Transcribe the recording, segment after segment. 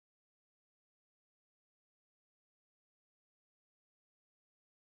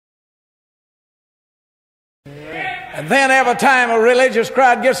And then every time a religious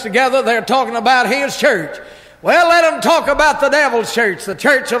crowd gets together, they're talking about his church. Well, let them talk about the devil's church. The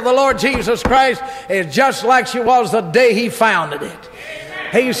church of the Lord Jesus Christ is just like she was the day he founded it.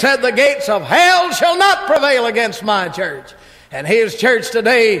 He said, the gates of hell shall not prevail against my church. And his church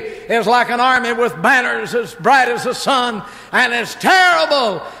today is like an army with banners as bright as the sun and as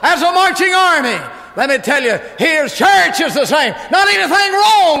terrible as a marching army. Let me tell you, his church is the same. Not anything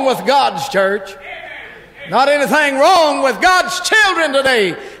wrong with God's church. Not anything wrong with God's children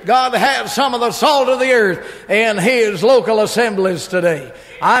today. God has some of the salt of the earth in his local assemblies today.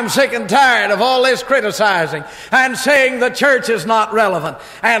 I'm sick and tired of all this criticizing and saying the church is not relevant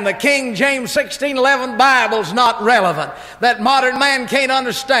and the King James 1611 Bible's not relevant, that modern man can't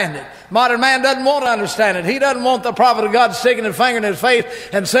understand it. Modern man doesn't want to understand it. He doesn't want the prophet of God sticking his finger in his face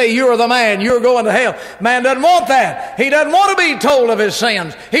and say, you're the man, you're going to hell. Man doesn't want that. He doesn't want to be told of his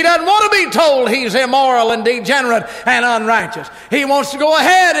sins. He doesn't want to be told he's immoral and degenerate and unrighteous. He wants to go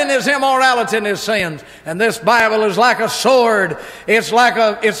ahead in his immorality and his sins. And this Bible is like a sword. It's like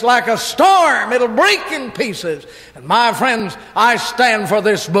a storm. It'll break in pieces. And my friends, I stand for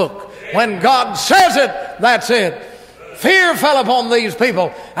this book. When God says it, that's it. Fear fell upon these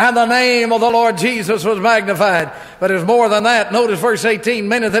people, and the name of the Lord Jesus was magnified. But it's more than that. Notice verse 18,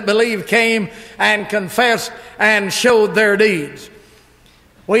 many that believed came and confessed and showed their deeds.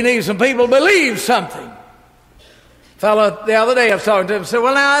 We need some people to believe something. Fellow, the other day I was talking to him and said,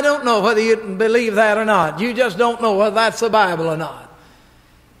 well, now I don't know whether you can believe that or not. You just don't know whether that's the Bible or not.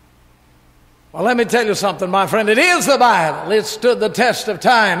 Well, let me tell you something, my friend. It is the Bible. It stood the test of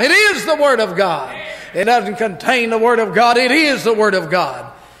time. It is the Word of God. It doesn't contain the Word of God. It is the Word of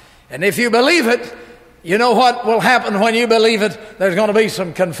God. And if you believe it, you know what will happen when you believe it? There's going to be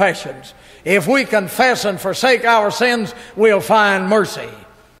some confessions. If we confess and forsake our sins, we'll find mercy.